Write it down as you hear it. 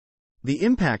The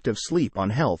Impact of Sleep on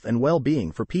Health and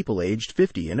Well-Being for People Aged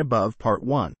 50 and Above Part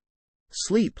 1.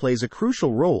 Sleep plays a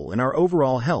crucial role in our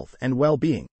overall health and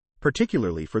well-being,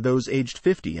 particularly for those aged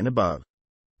 50 and above.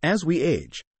 As we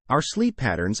age, our sleep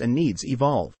patterns and needs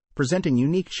evolve, presenting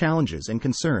unique challenges and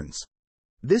concerns.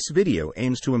 This video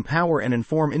aims to empower and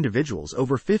inform individuals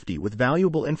over 50 with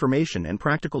valuable information and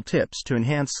practical tips to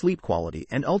enhance sleep quality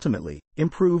and ultimately,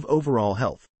 improve overall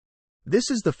health.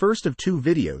 This is the first of 2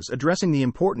 videos addressing the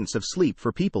importance of sleep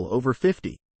for people over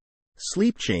 50.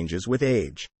 Sleep changes with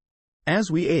age. As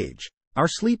we age, our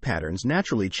sleep patterns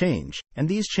naturally change, and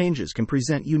these changes can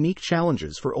present unique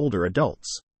challenges for older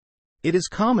adults. It is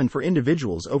common for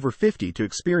individuals over 50 to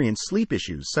experience sleep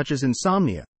issues such as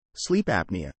insomnia, sleep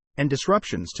apnea, and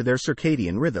disruptions to their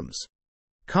circadian rhythms.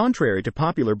 Contrary to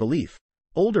popular belief,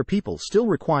 older people still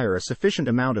require a sufficient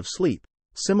amount of sleep,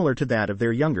 similar to that of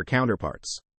their younger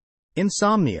counterparts.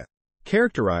 Insomnia,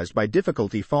 characterized by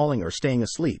difficulty falling or staying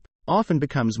asleep, often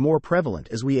becomes more prevalent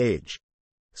as we age.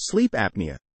 Sleep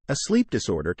apnea, a sleep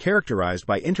disorder characterized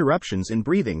by interruptions in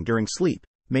breathing during sleep,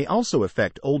 may also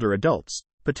affect older adults,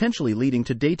 potentially leading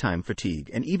to daytime fatigue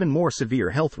and even more severe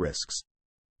health risks.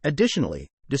 Additionally,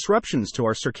 disruptions to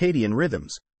our circadian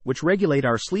rhythms, which regulate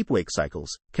our sleep-wake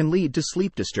cycles, can lead to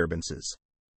sleep disturbances.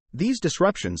 These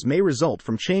disruptions may result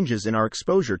from changes in our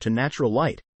exposure to natural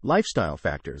light, lifestyle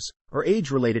factors, or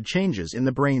age-related changes in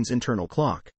the brain's internal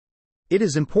clock. It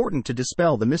is important to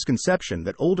dispel the misconception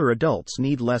that older adults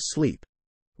need less sleep.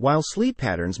 While sleep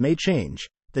patterns may change,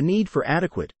 the need for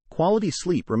adequate, quality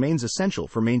sleep remains essential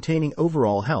for maintaining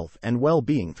overall health and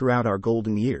well-being throughout our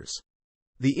golden years.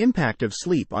 The impact of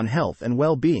sleep on health and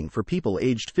well-being for people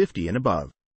aged 50 and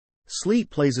above. Sleep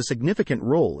plays a significant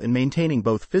role in maintaining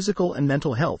both physical and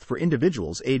mental health for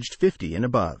individuals aged 50 and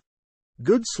above.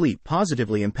 Good sleep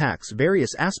positively impacts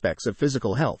various aspects of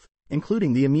physical health,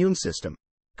 including the immune system,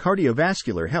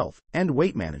 cardiovascular health, and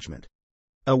weight management.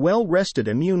 A well-rested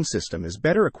immune system is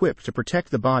better equipped to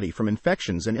protect the body from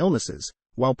infections and illnesses,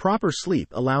 while proper sleep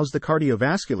allows the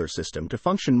cardiovascular system to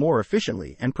function more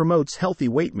efficiently and promotes healthy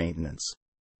weight maintenance.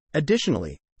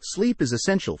 Additionally, sleep is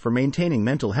essential for maintaining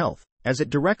mental health, as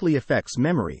it directly affects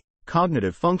memory,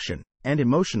 cognitive function, and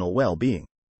emotional well-being.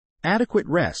 Adequate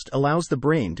rest allows the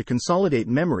brain to consolidate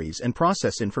memories and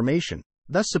process information,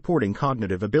 thus supporting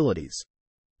cognitive abilities.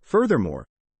 Furthermore,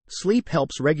 sleep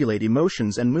helps regulate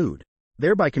emotions and mood,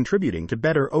 thereby contributing to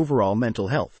better overall mental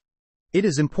health. It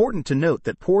is important to note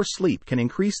that poor sleep can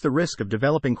increase the risk of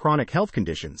developing chronic health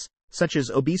conditions, such as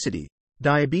obesity,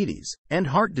 diabetes, and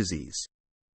heart disease.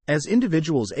 As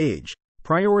individuals age,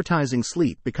 prioritizing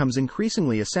sleep becomes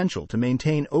increasingly essential to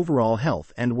maintain overall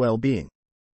health and well-being.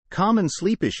 Common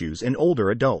sleep issues in older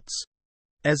adults.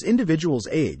 As individuals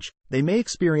age, they may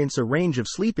experience a range of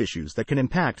sleep issues that can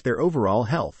impact their overall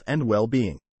health and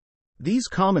well-being. These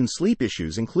common sleep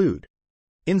issues include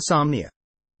insomnia.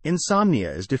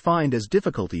 Insomnia is defined as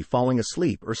difficulty falling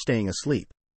asleep or staying asleep.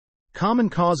 Common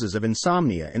causes of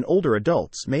insomnia in older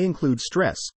adults may include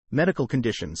stress, medical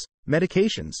conditions,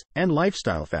 medications, and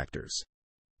lifestyle factors.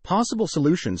 Possible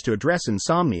solutions to address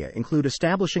insomnia include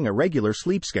establishing a regular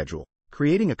sleep schedule,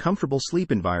 creating a comfortable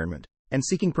sleep environment, and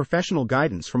seeking professional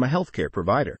guidance from a healthcare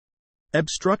provider.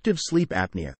 Obstructive sleep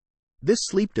apnea. This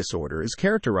sleep disorder is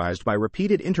characterized by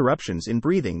repeated interruptions in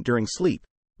breathing during sleep,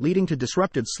 leading to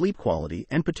disrupted sleep quality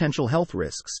and potential health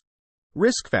risks.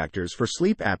 Risk factors for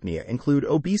sleep apnea include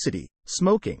obesity,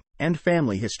 smoking, and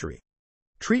family history.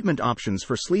 Treatment options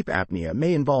for sleep apnea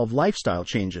may involve lifestyle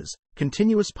changes,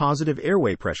 continuous positive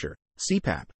airway pressure,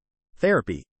 CPAP,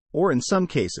 therapy, or in some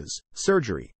cases,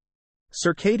 surgery.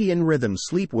 Circadian rhythm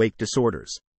sleep-wake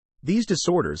disorders. These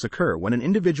disorders occur when an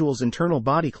individual's internal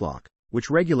body clock, which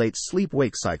regulates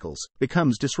sleep-wake cycles,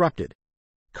 becomes disrupted.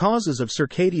 Causes of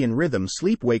circadian rhythm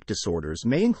sleep-wake disorders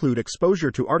may include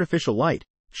exposure to artificial light,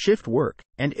 shift work,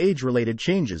 and age-related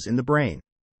changes in the brain.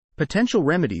 Potential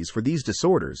remedies for these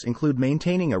disorders include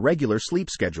maintaining a regular sleep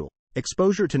schedule,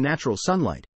 exposure to natural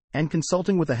sunlight, and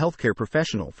consulting with a healthcare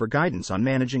professional for guidance on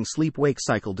managing sleep-wake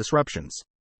cycle disruptions.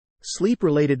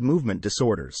 Sleep-related movement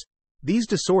disorders. These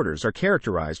disorders are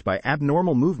characterized by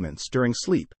abnormal movements during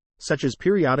sleep, such as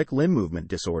periodic limb movement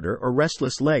disorder or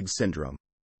restless legs syndrome.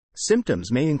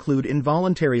 Symptoms may include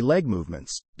involuntary leg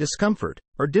movements, discomfort,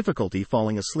 or difficulty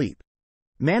falling asleep.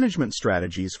 Management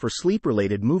strategies for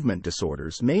sleep-related movement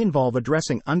disorders may involve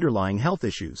addressing underlying health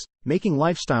issues, making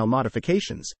lifestyle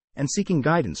modifications, and seeking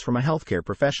guidance from a healthcare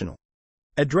professional.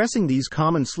 Addressing these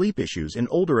common sleep issues in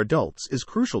older adults is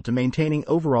crucial to maintaining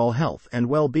overall health and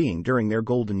well-being during their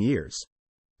golden years.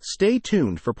 Stay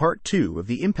tuned for Part 2 of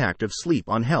the impact of sleep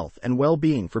on health and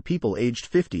well-being for people aged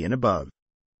 50 and above.